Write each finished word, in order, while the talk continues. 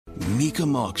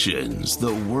Mecum Auctions,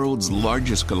 the world's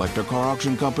largest collector car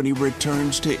auction company,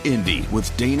 returns to Indy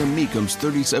with Dana Mecum's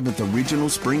 37th Regional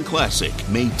Spring Classic,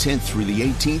 May 10th through the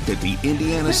 18th at the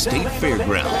Indiana State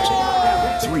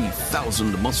Fairgrounds.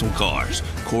 3,000 muscle cars,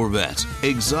 Corvettes,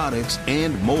 exotics,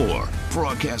 and more.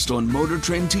 Broadcast on Motor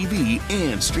Trend TV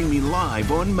and streaming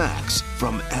live on Max.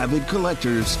 From avid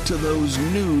collectors to those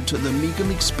new to the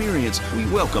Mecum experience, we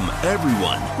welcome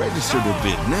everyone. Register to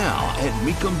bid now at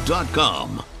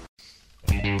Mecum.com.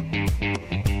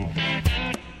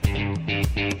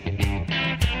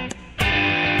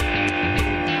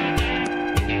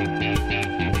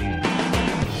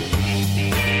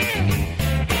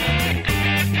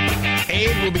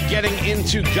 Aid will be getting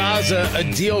into Gaza, a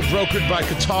deal brokered by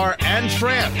Qatar and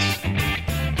France,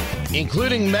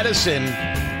 including medicine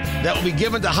that will be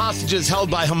given to hostages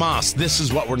held by Hamas. This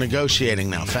is what we're negotiating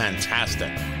now.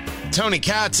 Fantastic. Tony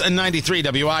Katz and 93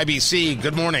 WIBC.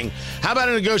 Good morning. How about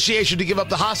a negotiation to give up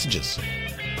the hostages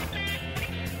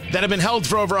that have been held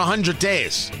for over 100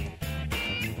 days?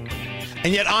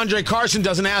 And yet Andre Carson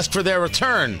doesn't ask for their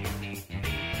return,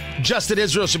 just that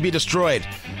Israel should be destroyed.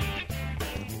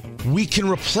 We can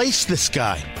replace this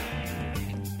guy.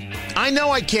 I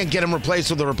know I can't get him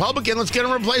replaced with a Republican. Let's get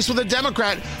him replaced with a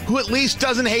Democrat who at least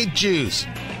doesn't hate Jews,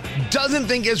 doesn't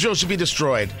think Israel should be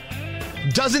destroyed,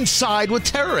 doesn't side with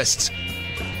terrorists.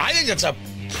 I think it's a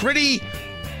pretty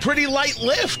light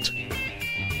lift.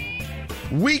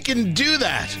 We can do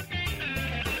that.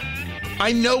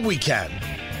 I know we can.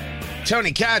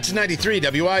 Tony Katz, 93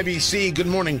 WIBC. Good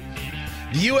morning.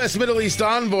 The U.S. Middle East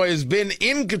envoy has been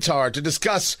in Qatar to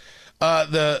discuss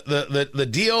the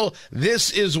deal.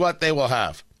 This is what they will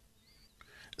have.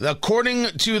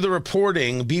 According to the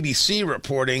reporting, BBC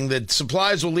reporting, that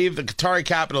supplies will leave the Qatari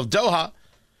capital of Doha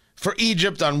for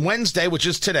Egypt on Wednesday, which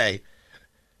is today.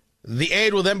 The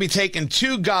aid will then be taken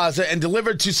to Gaza and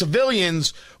delivered to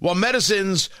civilians, while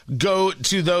medicines go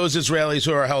to those Israelis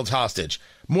who are held hostage.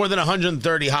 More than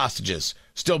 130 hostages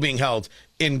still being held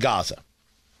in Gaza.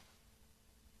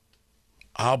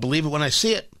 I'll believe it when I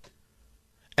see it.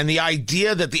 And the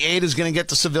idea that the aid is going to get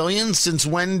to civilians, since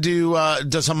when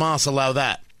does Hamas allow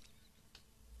that?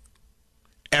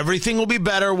 Everything will be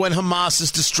better when Hamas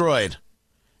is destroyed.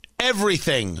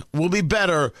 Everything will be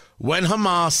better when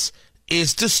Hamas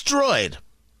is destroyed.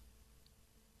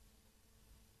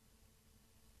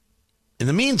 In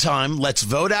the meantime, let's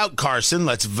vote out Carson.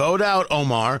 Let's vote out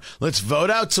Omar. Let's vote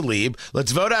out Tlaib.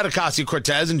 Let's vote out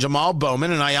Ocasio-Cortez and Jamal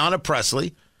Bowman and Ayanna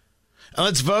Pressley. And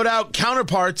let's vote out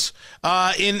counterparts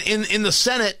in the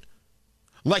Senate,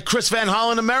 like Chris Van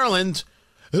Hollen of Maryland,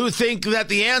 who think that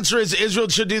the answer is Israel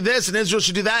should do this and Israel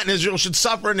should do that and Israel should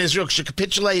suffer and Israel should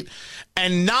capitulate,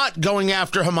 and not going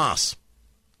after Hamas.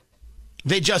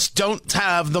 They just don't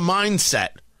have the mindset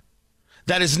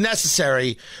that is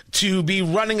necessary to be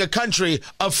running a country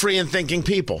of free and thinking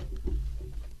people.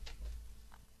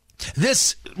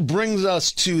 This brings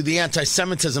us to the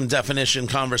anti-Semitism definition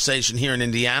conversation here in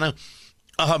Indiana.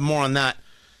 I'll have more on that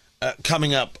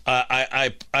coming up,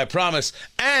 I promise.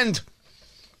 And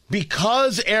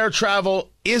because air travel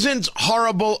isn't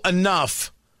horrible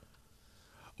enough,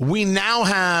 we now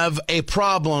have a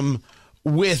problem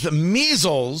with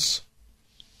measles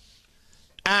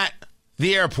at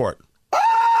the airport.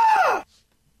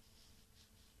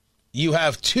 You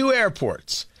have two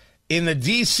airports in the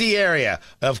D.C. area.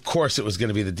 Of course it was going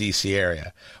to be the D.C.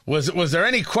 area. Was there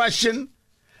any question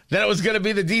that it was going to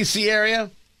be the D.C.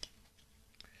 area?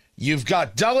 You've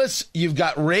got Dulles, you've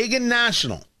got Reagan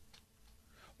National,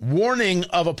 warning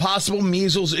of a possible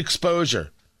measles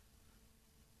exposure.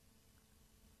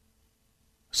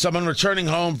 Someone returning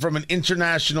home from an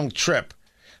international trip.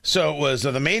 So it was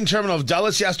the main terminal of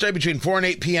Dulles yesterday between 4 and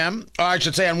 8 p.m., or I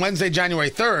should say on Wednesday,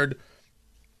 January 3rd,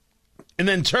 and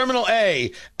then Terminal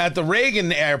A at the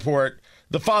Reagan Airport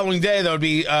the following day. That would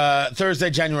be Thursday,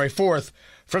 January 4th,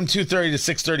 from 2:30 to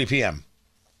 6:30 p.m.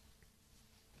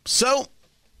 So,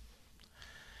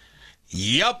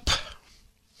 yup.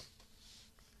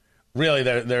 Really,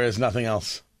 there is nothing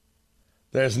else.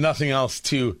 There's nothing else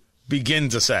to begin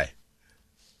to say.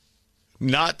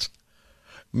 Not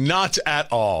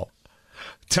at all.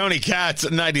 Tony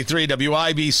Katz, 93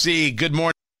 WIBC. Good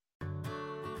morning.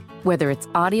 Whether it's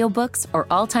audiobooks or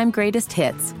all-time greatest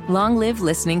hits, long live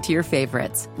listening to your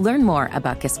favorites. Learn more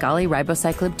about Kisqali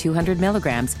Ribociclib 200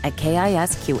 milligrams at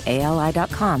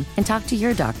KISQALI.com and talk to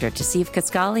your doctor to see if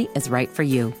Kisqali is right for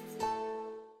you.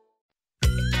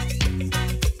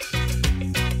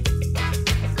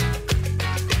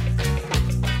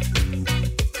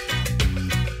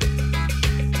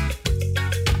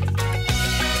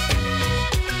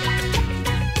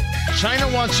 China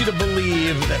wants you to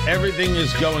believe that everything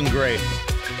is going great.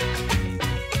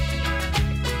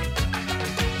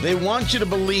 They want you to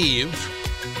believe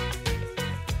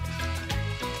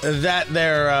that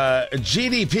their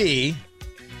GDP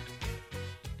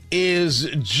is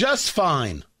just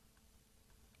fine.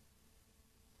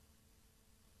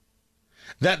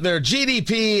 That their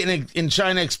GDP in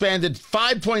China expanded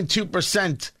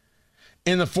 5.2%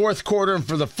 in the fourth quarter and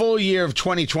for the full year of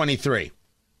 2023.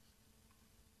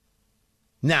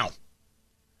 Now,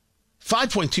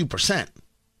 5.2%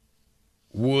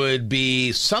 would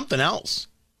be something else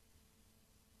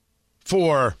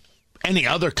for any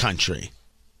other country.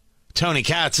 Tony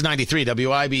Katz, 93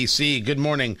 WIBC. Good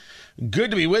morning.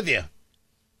 Good to be with you.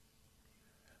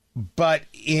 But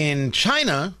in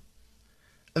China,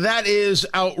 that is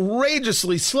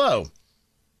outrageously slow.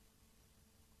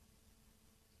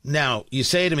 Now, you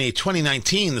say to me,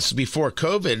 2019, this is before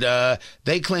COVID,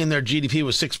 they claim their GDP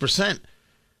was 6%.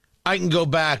 I can go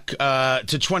back to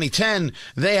 2010.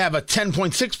 They have a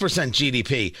 10.6%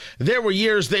 GDP. There were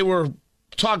years they were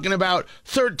talking about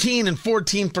 13 and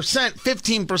 14%,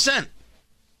 15%.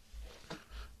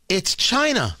 It's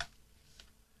China.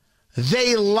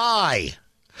 They lie.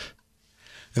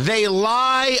 They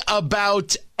lie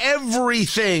about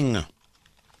everything.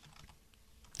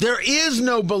 There is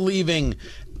no believing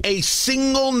a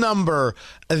single number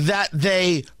that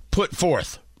they put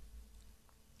forth.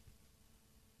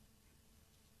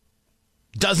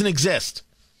 Doesn't exist.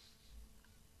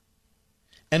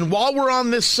 And while we're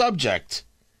on this subject,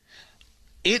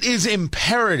 it is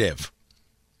imperative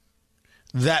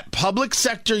that public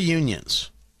sector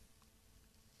unions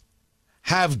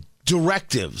have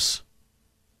directives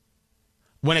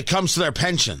when it comes to their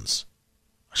pensions.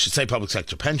 I should say public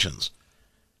sector pensions.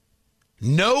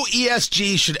 No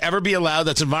ESG should ever be allowed.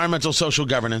 That's environmental social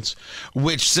governance,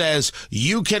 which says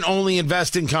you can only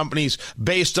invest in companies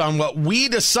based on what we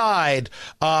decide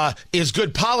is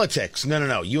good politics.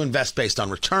 No. You invest based on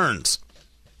returns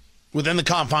within the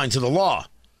confines of the law.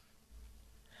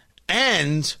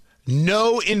 And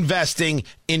no investing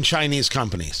in Chinese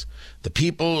companies. The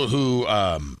people who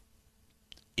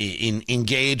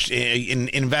engaged in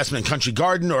investment in Country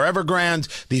Garden or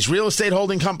Evergrande, these real estate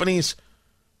holding companies,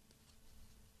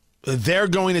 they're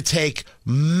going to take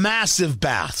massive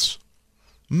baths,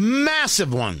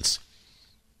 massive ones.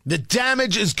 The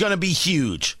damage is going to be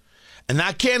huge. And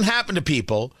that can't happen to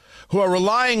people who are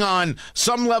relying on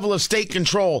some level of state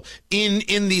control in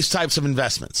these types of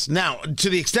investments. Now,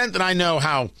 to the extent that I know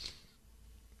how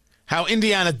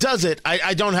Indiana does it,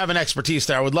 I don't have an expertise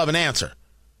there. I would love an answer.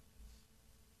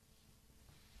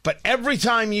 But every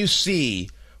time you see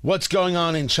what's going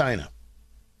on in China,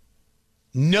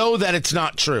 know that it's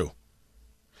not true.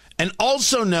 And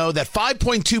also know that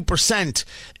 5.2%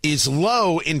 is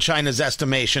low in China's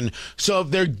estimation. So if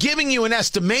they're giving you an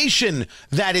estimation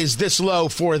that is this low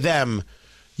for them,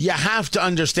 you have to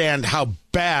understand how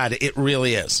bad it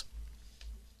really is.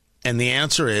 And the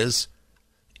answer is,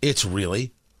 it's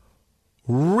really,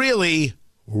 really,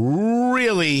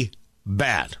 really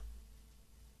bad.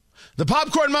 The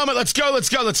popcorn moment. Let's go.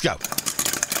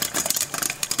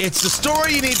 It's the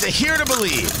story you need to hear to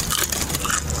believe.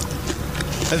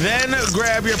 Then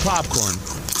grab your popcorn,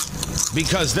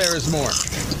 because there is more.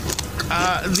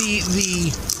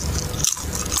 The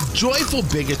joyful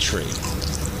bigotry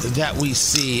that we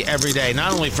see every day,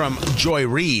 not only from Joy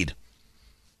Reid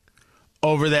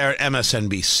over there at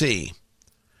MSNBC,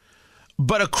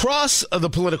 but across the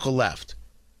political left.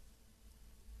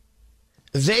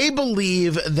 They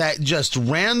believe that just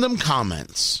random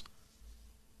comments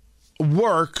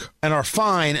work and are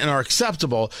fine and are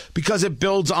acceptable because it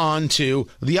builds on to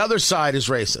the other side is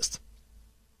racist.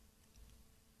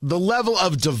 The level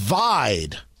of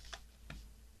divide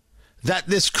that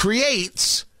this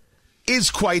creates is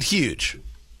quite huge.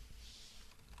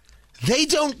 They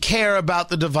don't care about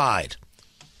the divide.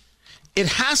 It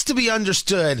has to be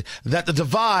understood that the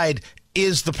divide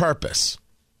is the purpose.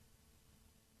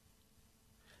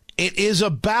 It is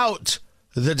about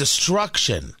the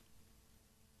destruction.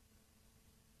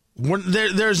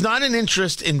 There's not an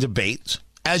interest in debate,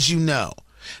 as you know.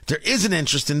 There is an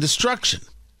interest in destruction.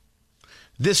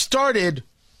 This started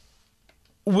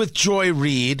with Joy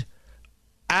Reid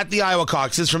at the Iowa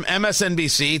caucuses from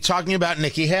MSNBC talking about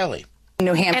Nikki Haley.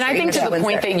 New Hampshire. And I think to the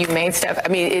point that you made, Steph, I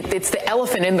mean, it's the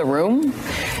elephant in the room.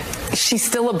 She's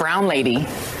still a brown lady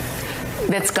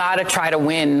that's got to try to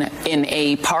win in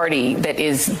a party that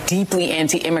is deeply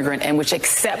anti-immigrant and which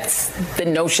accepts the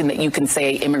notion that you can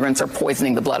say immigrants are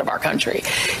poisoning the blood of our country.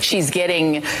 She's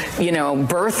getting,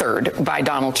 birthered by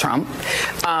Donald Trump.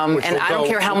 And I don't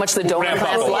care how much the donor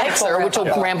class likes her, which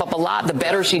will ramp up a lot, the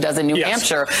better she does in New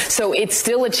Hampshire. So it's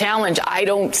still a challenge. I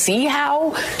don't see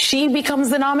how she becomes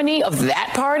the nominee of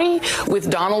that party with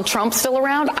Donald Trump still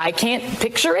around. I can't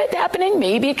picture it happening.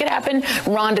 Maybe it could happen.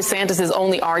 Ron DeSantis'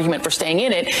 only argument for staying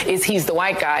in it is he's the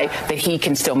white guy, that he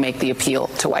can still make the appeal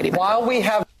to white people. While we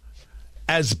have...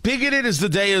 As bigoted as the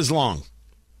day is long,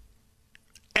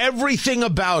 everything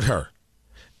about her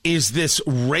is this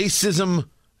racism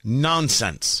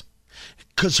nonsense.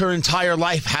 Because her entire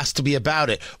life has to be about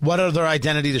it. What other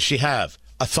identity does she have?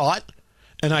 A thought?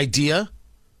 An idea?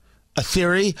 A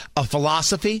theory? A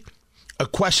philosophy? A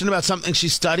question about something she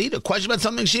studied? A question about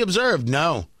something she observed?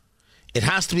 No. It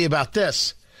has to be about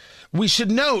this. We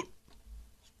should note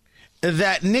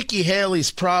that Nikki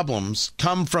Haley's problems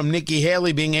come from Nikki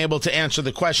Haley being able to answer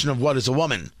the question of what is a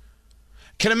woman.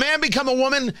 Can a man become a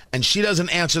woman? And she doesn't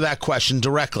answer that question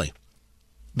directly.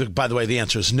 By the way, the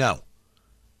answer is no.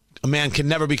 A man can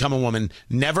never become a woman.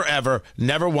 Never, ever.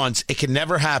 Never once. It can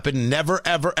never happen. Never,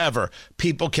 ever, ever.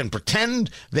 People can pretend.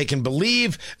 They can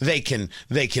believe. They can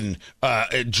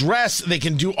dress. They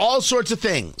can do all sorts of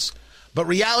things. But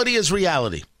reality is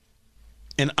reality.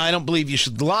 And I don't believe you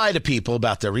should lie to people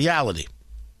about their reality.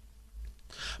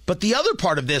 But the other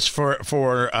part of this for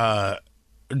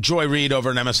Joy Reid over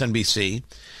on MSNBC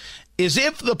is,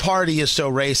 if the party is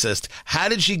so racist, how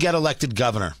did she get elected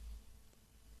governor?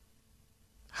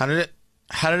 How did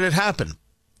it happen?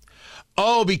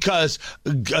 Oh, because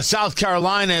South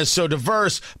Carolina is so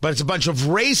diverse, but it's a bunch of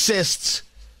racists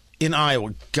in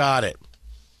Iowa. Got it.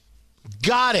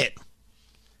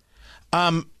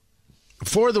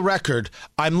 For the record,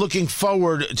 I'm looking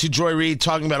forward to Joy Reid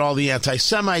talking about all the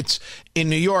anti-Semites in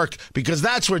New York, because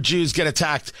that's where Jews get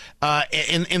attacked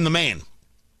in the main.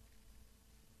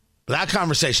 That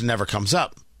conversation never comes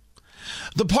up.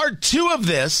 The part two of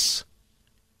this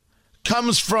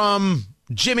comes from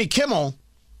Jimmy Kimmel,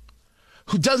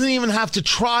 who doesn't even have to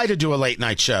try to do a late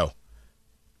night show.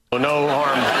 No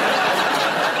harm.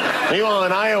 Meanwhile,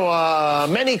 in Iowa,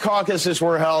 many caucuses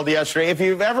were held yesterday. If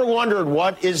you've ever wondered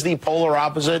what is the polar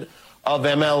opposite of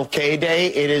MLK Day,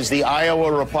 it is the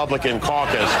Iowa Republican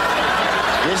Caucus.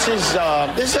 This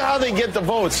is how they get the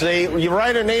votes. You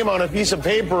write a name on a piece of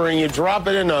paper and you drop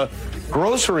it in a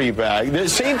grocery bag. The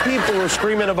same people who are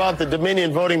screaming about the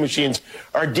Dominion voting machines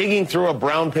are digging through a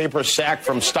brown paper sack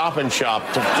from Stop and Shop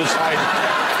to decide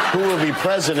who will be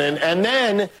president. And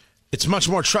then it's much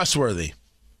more trustworthy.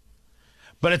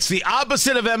 But it's the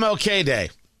opposite of MLK Day.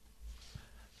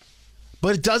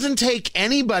 But it doesn't take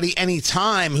anybody any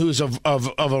time who's of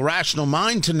a rational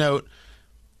mind to note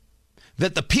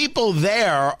that the people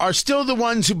there are still the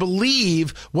ones who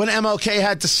believe what MLK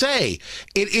had to say.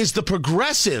 It is the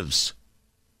progressives.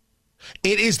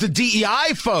 It is the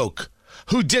DEI folk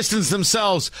who distance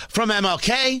themselves from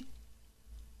MLK.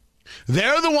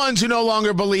 They're the ones who no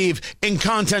longer believe in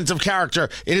content of character.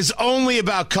 It is only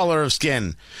about color of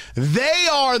skin. They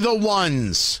are the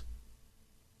ones.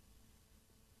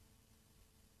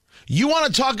 You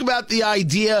want to talk about the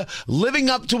idea living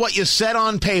up to what you said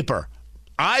on paper?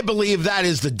 I believe that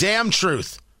is the damn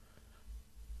truth.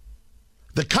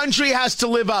 The country has to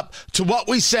live up to what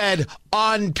we said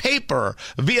on paper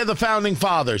via the Founding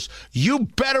Fathers. You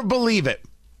better believe it.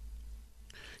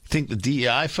 Think the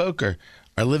DEI folk are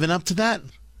living up to that?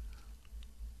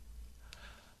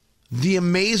 The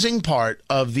amazing part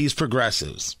of these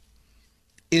progressives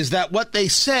is that what they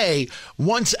say,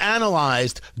 once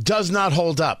analyzed, does not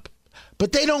hold up.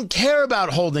 But they don't care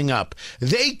about holding up.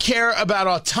 They care about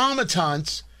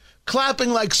automatons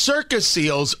clapping like circus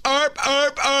seals, arp,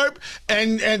 arp, arp,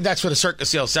 and that's what a circus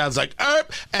seal sounds like,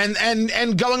 arp,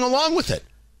 and going along with it.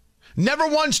 Never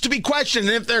once to be questioned.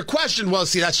 And if they're questioned, well,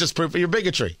 see, that's just proof of your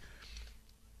bigotry.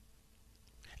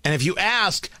 And if you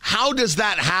ask, how does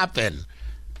that happen?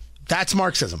 That's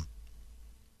Marxism.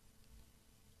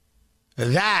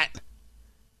 That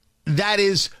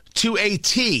is to a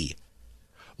T.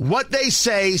 What they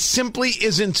say simply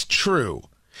isn't true.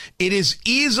 It is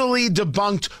easily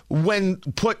debunked when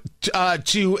put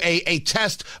to a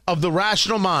test of the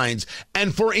rational minds.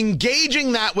 And for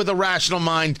engaging that with a rational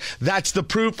mind, that's the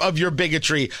proof of your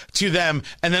bigotry to them.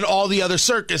 And then all the other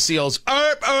circus seals,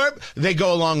 they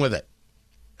go along with it.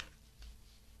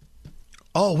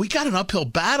 Oh, we got an uphill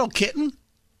battle, kitten.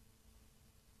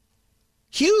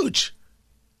 Huge.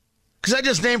 Because I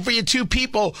just named for you two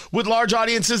people with large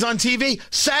audiences on TV.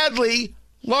 Sadly,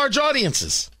 large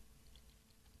audiences.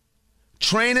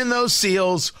 training those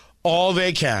SEALs all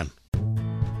they can.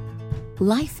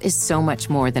 Life is so much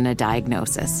more than a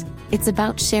diagnosis. It's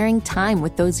about sharing time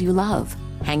with those you love,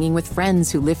 hanging with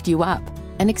friends who lift you up,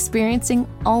 and experiencing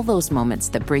all those moments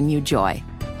that bring you joy.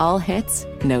 All hits,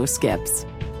 no skips.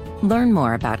 Learn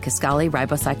more about Kisqali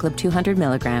Ribociclib 200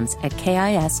 milligrams at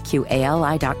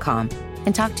KISQALI.com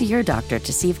and talk to your doctor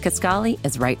to see if Kisqali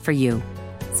is right for you.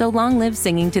 So long live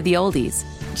singing to the oldies,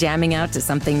 jamming out to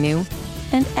something new,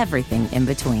 and everything in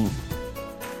between.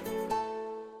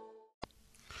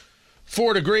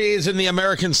 4 degrees in the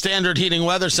American Standard Heating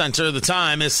Weather Center. The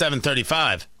time is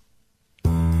 7:35.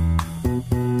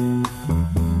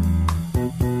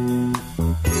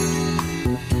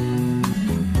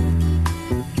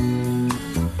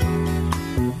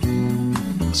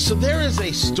 So there is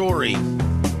a story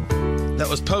that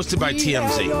was posted by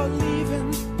TMZ.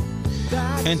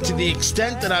 And to the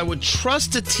extent that I would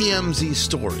trust a TMZ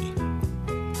story,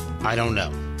 I don't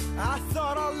know.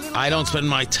 I don't spend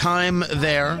my time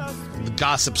there, the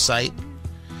gossip site.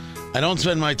 I don't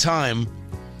spend my time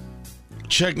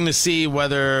checking to see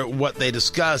whether what they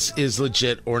discuss is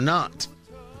legit or not.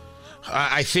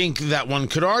 I think that one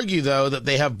could argue, though, that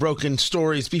they have broken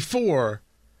stories before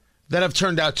that have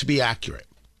turned out to be accurate.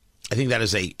 I think that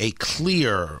is a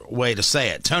clear way to say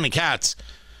it. Tony Katz,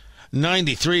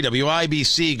 93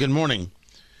 WIBC, good morning.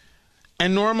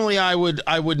 And normally I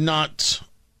would not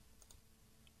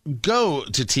go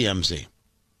to TMZ.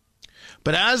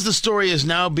 But as the story is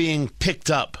now being picked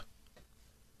up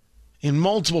in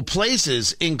multiple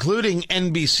places, including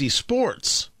NBC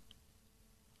Sports,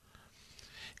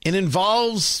 it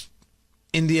involves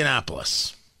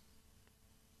Indianapolis.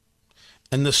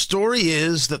 And the story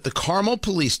is that the Carmel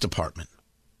Police Department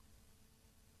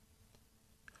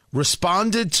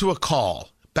responded to a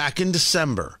call back in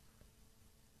December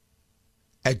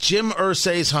at Jim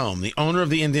Irsay's home, the owner of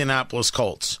the Indianapolis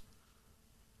Colts.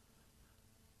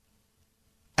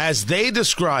 As they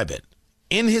describe it,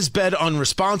 in his bed,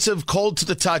 unresponsive, cold to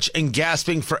the touch, and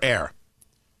gasping for air.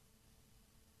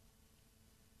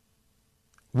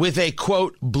 With a,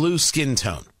 quote, blue skin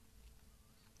tone.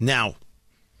 Now,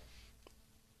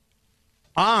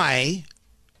 I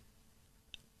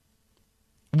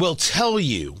will tell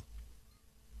you,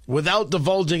 without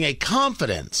divulging a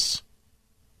confidence,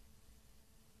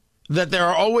 that there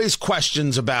are always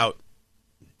questions about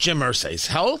Jim Irsay's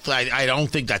health. I don't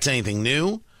think that's anything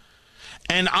new.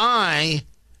 And I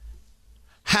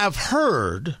have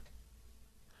heard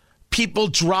people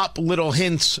drop little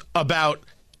hints about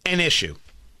an issue.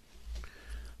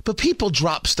 But people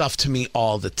drop stuff to me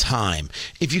all the time.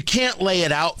 If you can't lay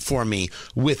it out for me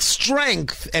with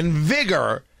strength and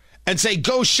vigor and say,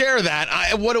 go share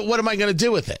that, what am I going to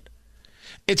do with it?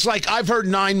 It's like I've heard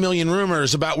 9 million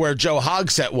rumors about where Joe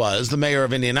Hogsett was, the mayor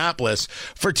of Indianapolis,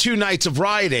 for 2 nights of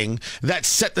rioting that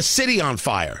set the city on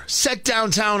fire, set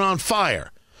downtown on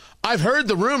fire. I've heard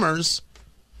the rumors.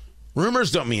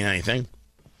 Rumors don't mean anything.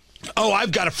 Oh,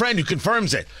 I've got a friend who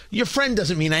confirms it. Your friend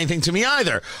doesn't mean anything to me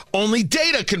either. Only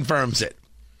data confirms it.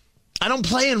 I don't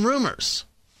play in rumors.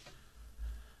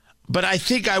 But I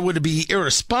think I would be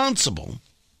irresponsible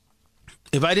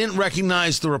if I didn't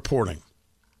recognize the reporting.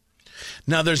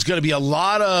 Now, there's going to be a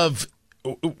lot of,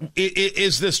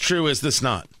 is this true, is this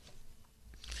not?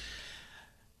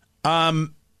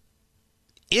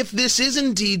 If this is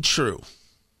indeed true,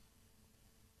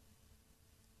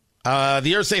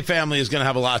 the Irsay family is going to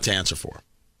have a lot to answer for.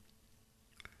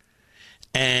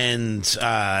 And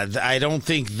I don't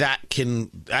think that can,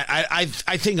 I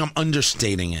think I'm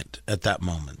understating it at that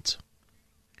moment.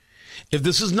 If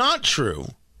this is not true,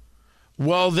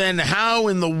 well, then how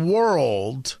in the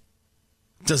world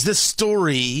does this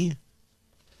story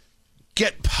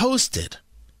get posted?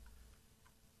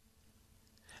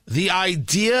 The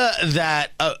idea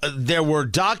that there were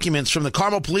documents from the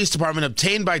Carmel Police Department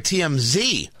obtained by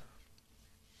TMZ.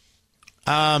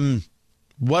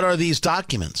 What are these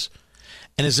documents?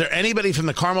 And is there anybody from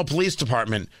the Carmel Police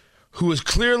Department who is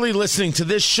clearly listening to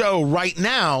this show right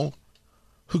now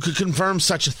who could confirm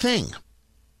such a thing?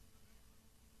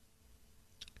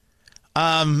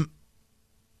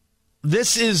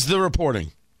 This is the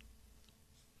reporting,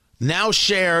 now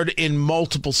shared in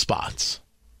multiple spots.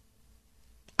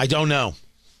 I don't know.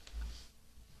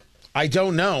 I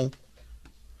don't know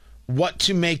what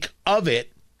to make of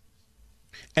it,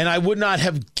 and I would not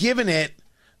have given it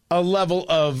a level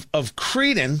of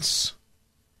credence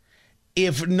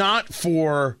if not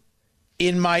for,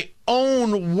 in my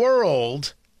own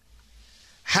world,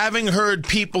 having heard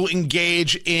people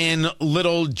engage in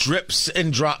little drips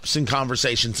and drops and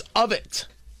conversations of it.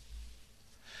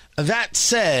 That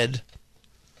said,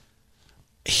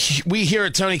 we here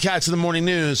at Tony Katz in the Morning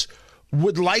News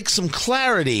would like some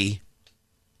clarity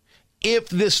if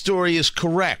this story is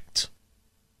correct.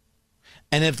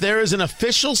 And if there is an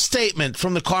official statement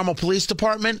from the Carmel Police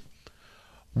Department,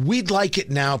 we'd like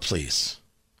it now, please.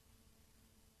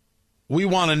 We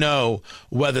want to know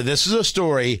whether this is a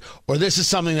story or this is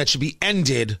something that should be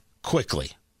ended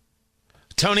quickly.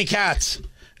 Tony Katz,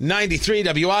 93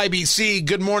 WIBC,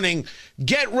 good morning.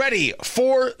 Get ready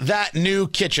for that new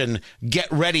kitchen.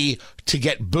 Get ready to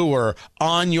get Boer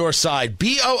on your side.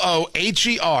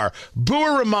 BOOHER,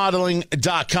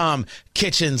 BoerRemodeling.com.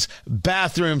 Kitchens,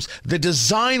 bathrooms, the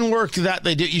design work that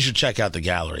they do. You should check out the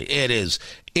gallery. It is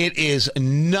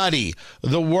nutty,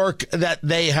 the work that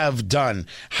they have done,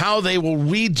 how they will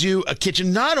redo a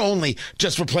kitchen, not only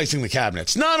just replacing the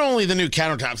cabinets, not only the new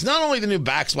countertops, not only the new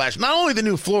backsplash, not only the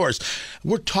new floors.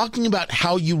 We're talking about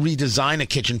how you redesign a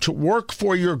kitchen to work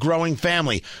for your growing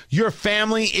family. Your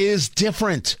family is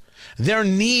different. Their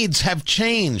needs have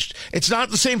changed. It's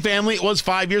not the same family it was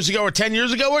 5 years ago or 10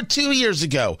 years ago or 2 years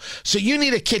ago. So you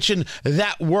need a kitchen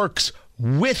that works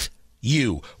with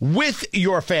you, with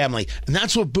your family. And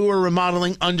that's what Boer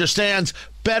Remodeling understands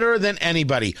better than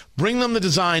anybody. Bring them the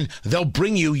design. They'll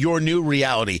bring you your new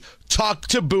reality. Talk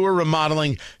to Boer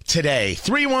Remodeling today.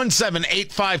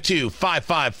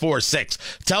 317-852-5546.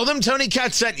 Tell them Tony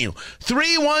Katz sent you.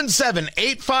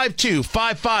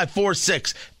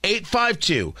 317-852-5546.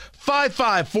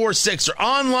 852-5546 or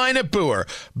online at Boer.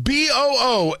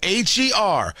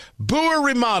 BOOHER.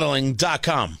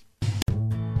 BoerRemodeling.com.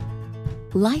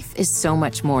 Life is so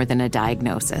much more than a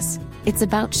diagnosis. It's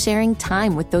about sharing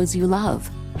time with those you love,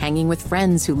 hanging with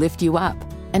friends who lift you up,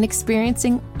 and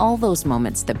experiencing all those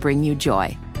moments that bring you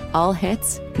joy. All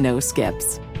hits, no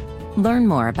skips. Learn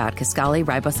more about Kisqali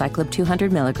Ribociclib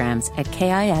 200 milligrams at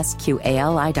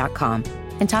KISQALI.com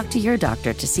and talk to your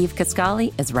doctor to see if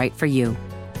Kisqali is right for you.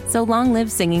 So long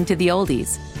live singing to the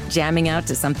oldies, jamming out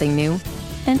to something new,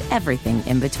 and everything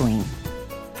in between.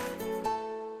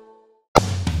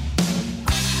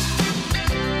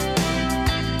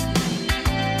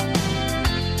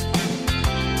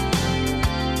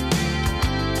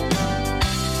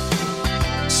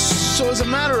 So as a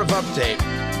matter of update,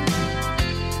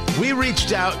 we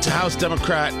reached out to House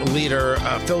Democrat leader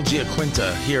Phil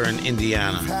Giaquinta here in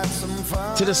Indiana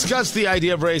to discuss the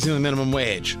idea of raising the minimum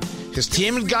wage. His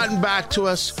team had gotten back to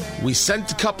us. We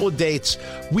sent a couple of dates.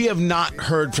 We have not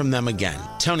heard from them again.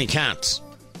 Tony Katz,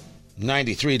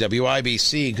 93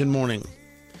 WIBC, good morning.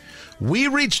 We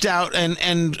reached out,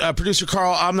 and producer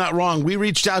Carl, I'm not wrong, we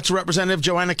reached out to Representative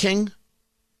Joanna King?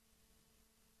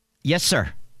 Yes,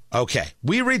 sir. Okay.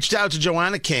 We reached out to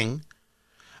Joanna King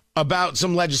about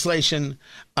some legislation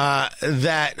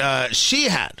that she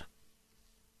had.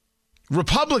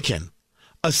 Republican,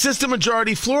 assistant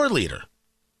majority floor leader.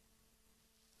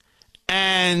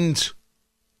 And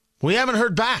we haven't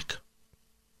heard back.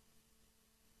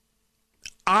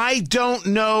 I don't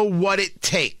know what it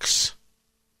takes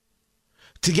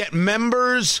to get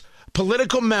members,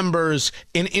 political members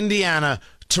in Indiana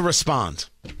to respond.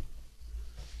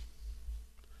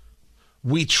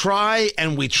 We try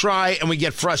and we try and we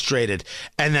get frustrated.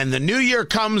 And then the new year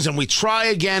comes and we try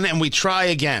again and we try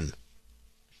again.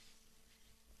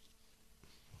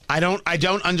 I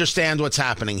don't understand what's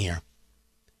happening here.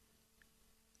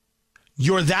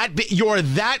 You're that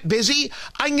busy?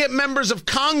 I can get members of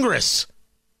Congress.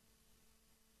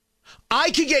 I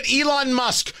could get Elon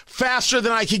Musk faster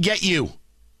than I could get you.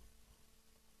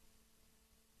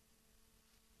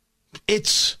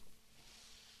 It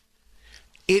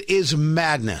is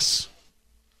madness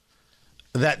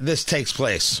that this takes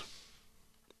place.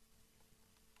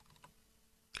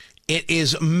 It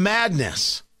is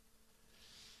madness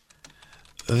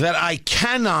that I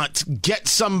cannot get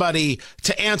somebody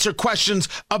to answer questions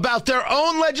about their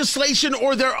own legislation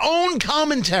or their own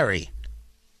commentary.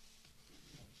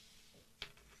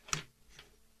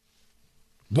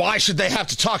 Why should they have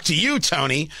to talk to you,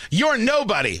 Tony? You're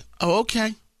nobody. Oh,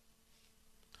 okay.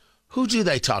 Who do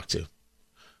they talk to?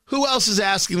 Who else is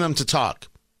asking them to talk?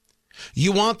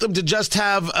 You want them to just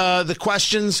have the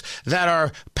questions that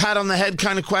are pat on the head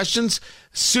kind of questions,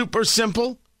 super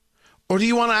simple? Or do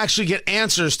you want to actually get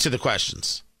answers to the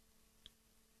questions?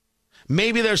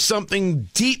 Maybe there's something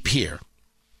deep here.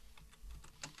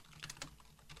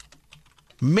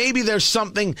 Maybe there's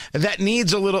something that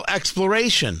needs a little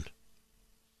exploration.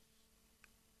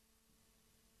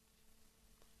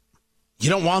 You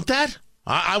don't want that?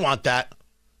 I want that.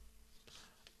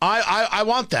 I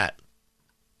want that.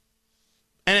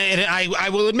 And I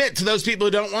will admit to those people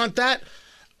who don't want that,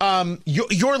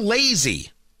 you're lazy.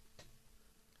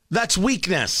 That's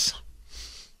weakness.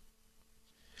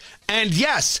 And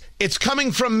yes, it's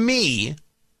coming from me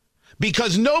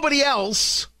because nobody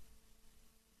else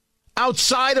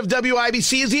outside of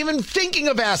WIBC is even thinking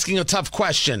of asking a tough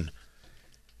question.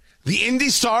 The Indy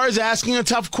Star is asking a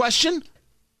tough question.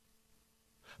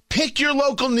 Pick your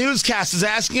local newscast is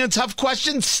asking a tough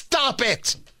question. Stop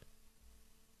it.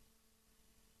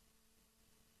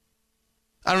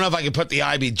 I don't know if I can put the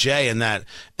IBJ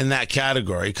in that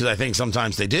category because I think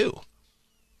sometimes they do.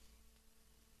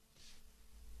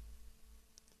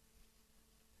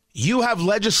 You have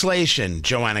legislation,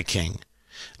 Joanna King,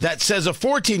 that says a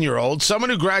 14-year-old, someone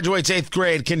who graduates 8th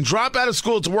grade, can drop out of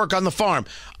school to work on the farm.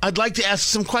 I'd like to ask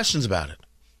some questions about it.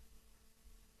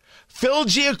 Phil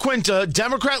Giaquinta,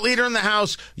 Democrat leader in the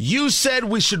House, you said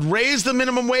we should raise the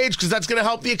minimum wage because that's going to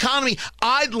help the economy.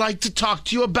 I'd like to talk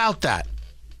to you about that.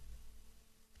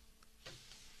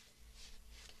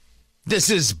 This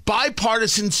is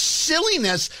bipartisan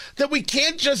silliness that we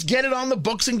can't just get it on the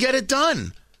books and get it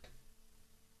done.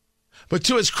 But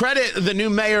to his credit, the new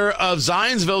mayor of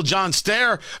Zionsville, John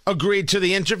Stair, agreed to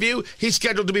the interview. He's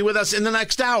scheduled to be with us in the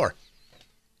next hour.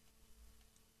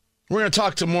 We're going to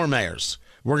talk to more mayors.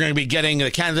 We're going to be getting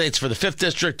the candidates for the 5th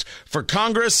District for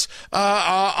Congress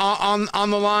on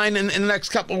the line in the next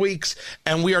couple of weeks.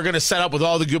 And we are going to set up with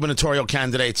all the gubernatorial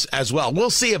candidates as well. We'll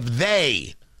see if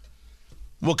they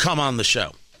will come on the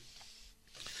show.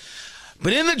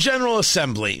 But in the General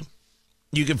Assembly,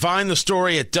 you can find the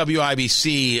story at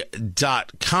WIBC.com.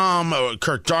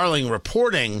 Kirk Darling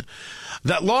reporting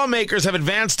that lawmakers have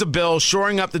advanced a bill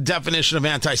shoring up the definition of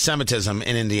anti-Semitism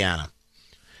in Indiana.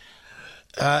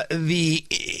 The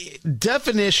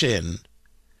definition,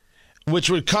 which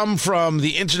would come from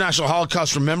the International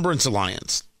Holocaust Remembrance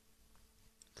Alliance,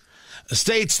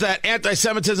 states that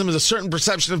anti-Semitism is a certain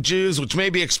perception of Jews which may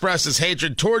be expressed as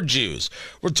hatred toward Jews.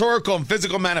 Rhetorical and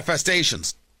physical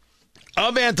manifestations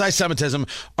of anti-Semitism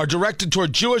are directed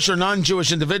toward Jewish or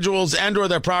non-Jewish individuals and or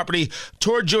their property,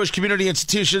 toward Jewish community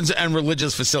institutions and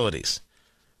religious facilities.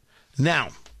 Now,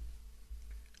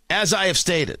 as I have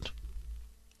stated,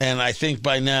 and I think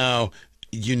by now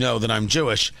you know that I'm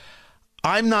Jewish,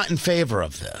 I'm not in favor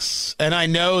of this. And I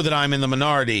know that I'm in the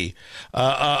minority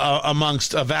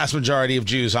amongst a vast majority of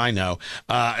Jews I know,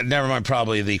 never mind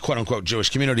probably the quote-unquote Jewish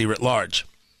community writ large.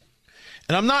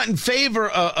 And I'm not in favor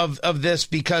of this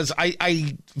because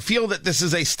I feel that this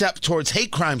is a step towards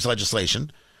hate crimes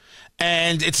legislation.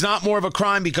 And it's not more of a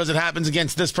crime because it happens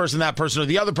against this person, that person, or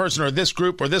the other person, or this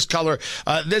group, or this color,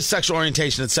 this sexual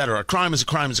orientation, etc. A crime is a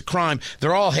crime is a crime.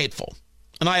 They're all hateful.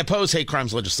 And I oppose hate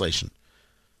crimes legislation.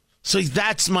 So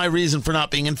that's my reason for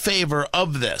not being in favor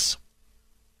of this.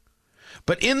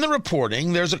 But in the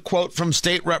reporting, there's a quote from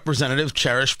State Representative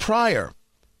Cherish Pryor,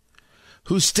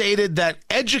 who stated that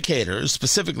educators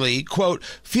specifically, quote,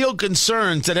 feel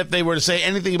concerns that if they were to say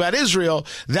anything about Israel,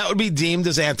 that would be deemed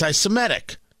as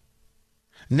anti-Semitic.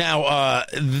 Now,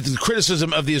 the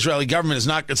criticism of the Israeli government is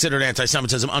not considered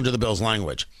anti-Semitism under the bill's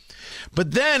language.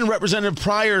 But then Representative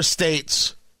Pryor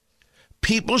states,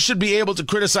 people should be able to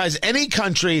criticize any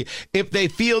country if they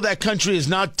feel that country is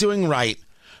not doing right,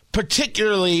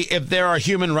 particularly if there are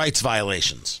human rights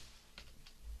violations.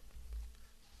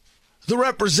 The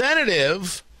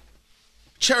representative,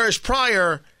 Cherish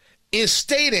Pryor, is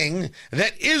stating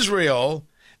that Israel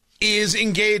is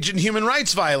engaged in human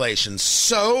rights violations.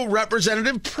 So,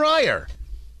 Representative Pryor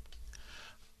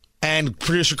and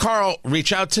producer Carl,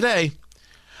 reach out today.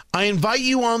 I invite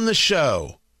you on the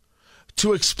show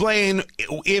to explain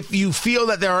if you feel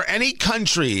that there are any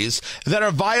countries that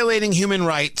are violating human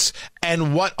rights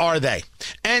and what are they?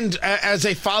 And as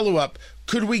a follow-up,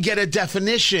 could we get a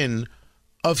definition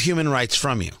of human rights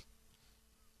from you?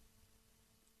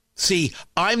 See,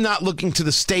 I'm not looking to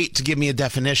the state to give me a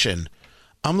definition.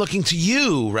 I'm looking to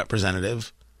you,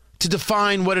 Representative, to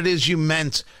define what it is you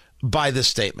meant by this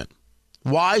statement.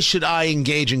 Why should I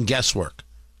engage in guesswork?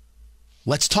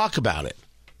 Let's talk about it.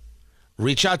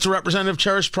 Reach out to Representative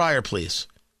Cherish Pryor, please.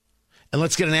 And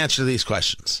let's get an answer to these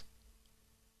questions.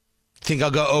 Think I'll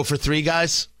go 0 for 3,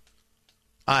 guys?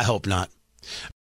 I hope not.